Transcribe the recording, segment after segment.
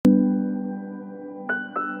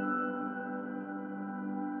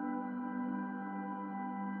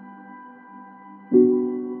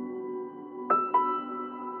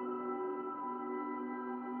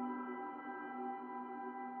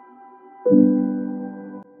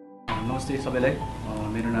नमस्ते सबैलाई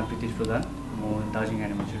मेरो नाम प्रितेश प्रधान म दार्जिलिङ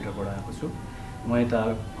एनिमल सेल्टरबाट आएको छु म यता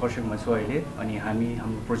कर्सियङमा छु अहिले अनि हामी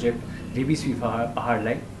हाम्रो प्रोजेक्ट रेबिस फ्री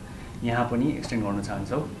पहाडलाई यहाँ पनि एक्सटेन्ड गर्न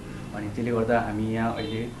चाहन्छौँ अनि त्यसले गर्दा हामी यहाँ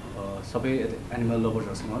अहिले सबै एनिमल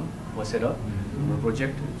लभर्सहरूसँग बसेर हाम्रो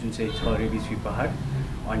प्रोजेक्ट जुन चाहिँ छ रेबिस फ्री पहाड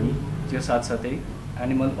अनि त्यो साथसाथै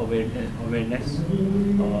एनिमल अवेरनेस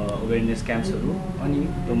क्याम्प्सहरू अनि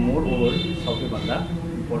द मोर ओभर सबैभन्दा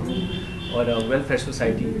इम्पोर्टेन्ट एउटा वेलफेयर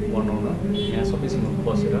सोसाइटी बनाउन यहाँ सबैसँग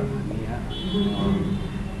बसेर हामी यहाँ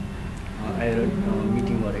आएर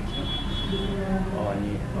मिटिङ गरेको थियौँ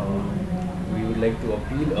अनि we would like to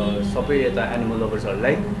appeal सबै यता animal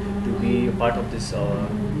लभर्सहरूलाई to be part of this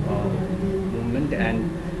movement and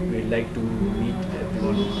we would like to meet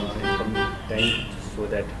everyone in coming time so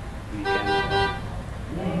that we can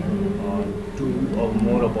do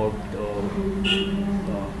more about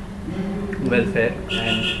welfare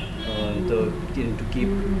and to keep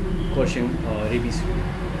Kurseong rabies free.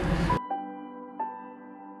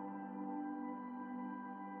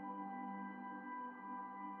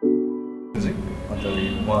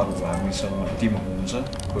 उहाँहरू हामीसँग team हुनुहुन्छ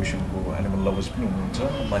Kurseongको animal lovers पनि हुनुहुन्छ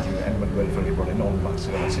माथि animal वेलफेयरबाट नै आउनु भएको छ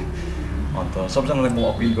चाहिँ अन्त सबजनालाई म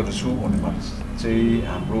अपिल गर्छु भन्नुभएको चाहिँ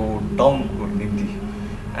हाम्रो टाउनको निम्ति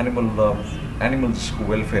एनिमल्सको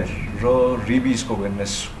वेलफेयर र रेबिसको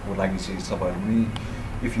अवेरनेसको लागि चाहिँ तपाईँहरू पनि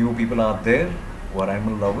if you people are there who are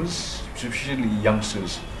animal lovers specially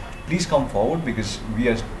youngsters please com forward because we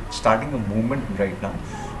are starting a movement right now,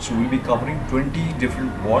 so we'll be covering 20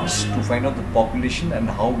 different wards to find out the population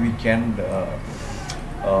and how we can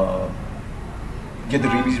get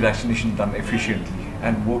the rabies vaccination done efficiently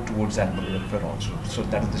and work towards animal welfare also. So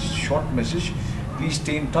that is the short message. Please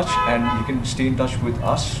stay in touch, and you can stay in touch with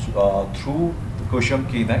us through the Kurseong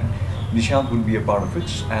K9. Nishant will be a part of it,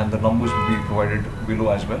 and the numbers will be provided below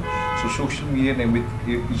as well. So social media and with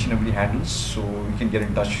each and every handles, so you can get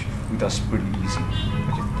in touch with us pretty easy.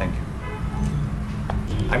 Okay, thank you.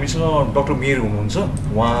 हामीसँग Dr. Mir हुनुहुन्छ,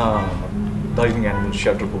 उहाँ Darjeeling animal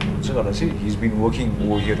सेल्टरको हुनुहुन्छ गर्दा चाहिँ he's been working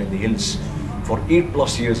over here in the hills for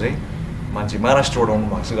 8+ years है मान्छे महाराष्ट्रबाट आउनु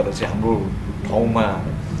भएको छ गर्दा चाहिँ हाम्रो ठाउँमा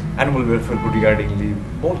एनिमल वेलफेयरको रिगार्डिङली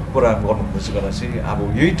बहुत कुरा गर्नुहुँदैछ गर्दा चाहिँ अब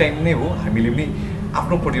यही टाइम नै हो हामीले पनि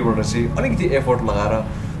आफ्नोपट्टिबाट चाहिँ अलिकति एफर्ट लगाएर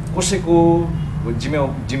कसैको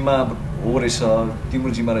जिम्मा हो रहेछ,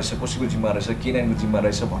 तिम्रो जिम्मा रहेछ, कसैको जिम्मा रहेछ, केनाइनको जिम्मा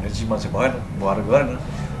रहेछ भन्ने जिम्मा चाहिँ भएर गएन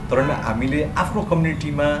तर हामीले आफ्नो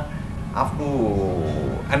कम्युनिटीमा आफ्नो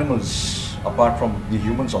animals apart from the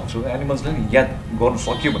humans also एनिमल्सलाई याद गर्न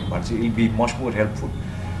सक्यो भने चाहिँ it be much more helpful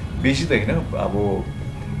बेसी त होइन अब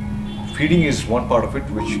feeding is one part of it,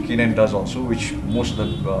 which K9 does also, which most of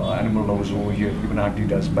the animal lovers over here, even RT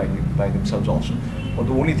does by themselves also. But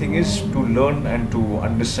the only thing is to learn and to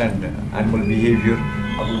understand animal behavior.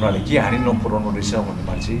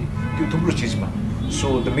 So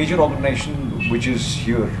the major organization which is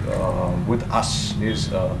here with us is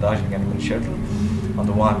the Darjeeling Animal Shelter, and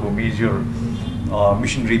the one major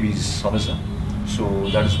mission rabies. So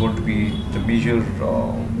that is going to be the major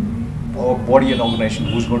body and organization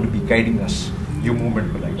who's going to be guiding us your movement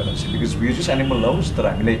like that because we are just animal lovers that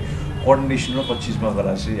हामीले coordination र पच्चीसमा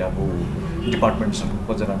गर्दा चाहिँ अब डिपार्टमेन्ट्सहरुको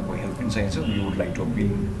कतिजनाको help पनि चाहिन्छ we would like to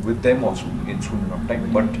appeal with them also in soon enough time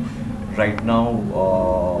but right now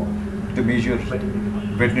the major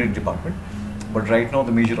veterinary department but right now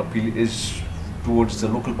the major appeal is towards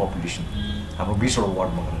the local population हाम्रो 20 वटा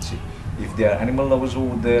वार्डमा गर्दा चाहिँ if there are animal lovers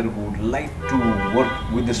over there who would like to work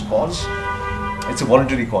with this cause it's a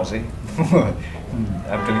voluntary cause, eh?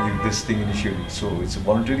 I'm telling you this thing initially. So it's a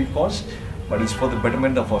voluntary cause, but it's for the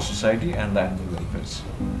betterment of our society and the animal welfare.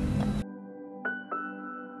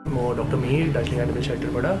 म Dr. Mir Darjeeling animal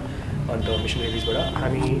सेल्टरबाट अन्त mission रेबिसबाट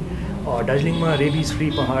हामी दार्जिलिङमा rabies free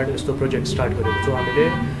पहाड यस्तो project start गरेको छौँ हामीले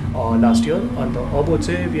last year अन्त अब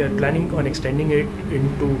चाहिँ we are planning on extending it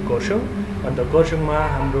into Kurseong अन्त कर्सियङमा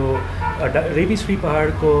हाम्रो रेबिस फ्री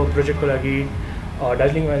पहाडको प्रोजेक्टको लागि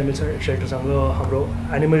दार्जिलिङ एनिमल सेल्टरसँग हाम्रो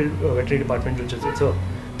एनिमल भेटरी डिपार्टमेन्ट जुन चाहिँ छ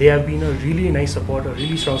they have been a really nice support a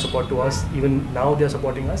really strong support to us even now they are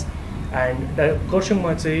supporting us and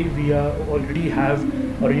कर्सियङमा चाहिँ we are already have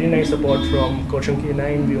a really nice support from Kurseong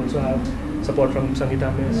K9 we also have support from Sangita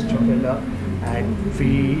miss Choephell and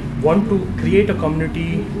we want to create a community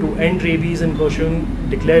to end rabies in Kurseong,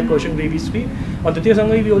 declare Kurseong rabies free. On the other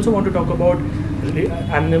hand, we also want to talk about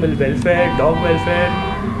animal welfare, dog welfare,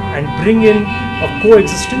 and bring in a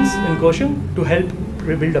coexistence in Kurseong to help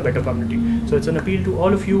build a better community. So it's an appeal to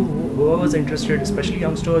all of you whoever is interested, especially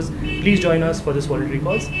youngsters, please join us for this voluntary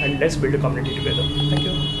cause and let's build a community together. Thank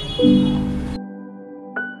you.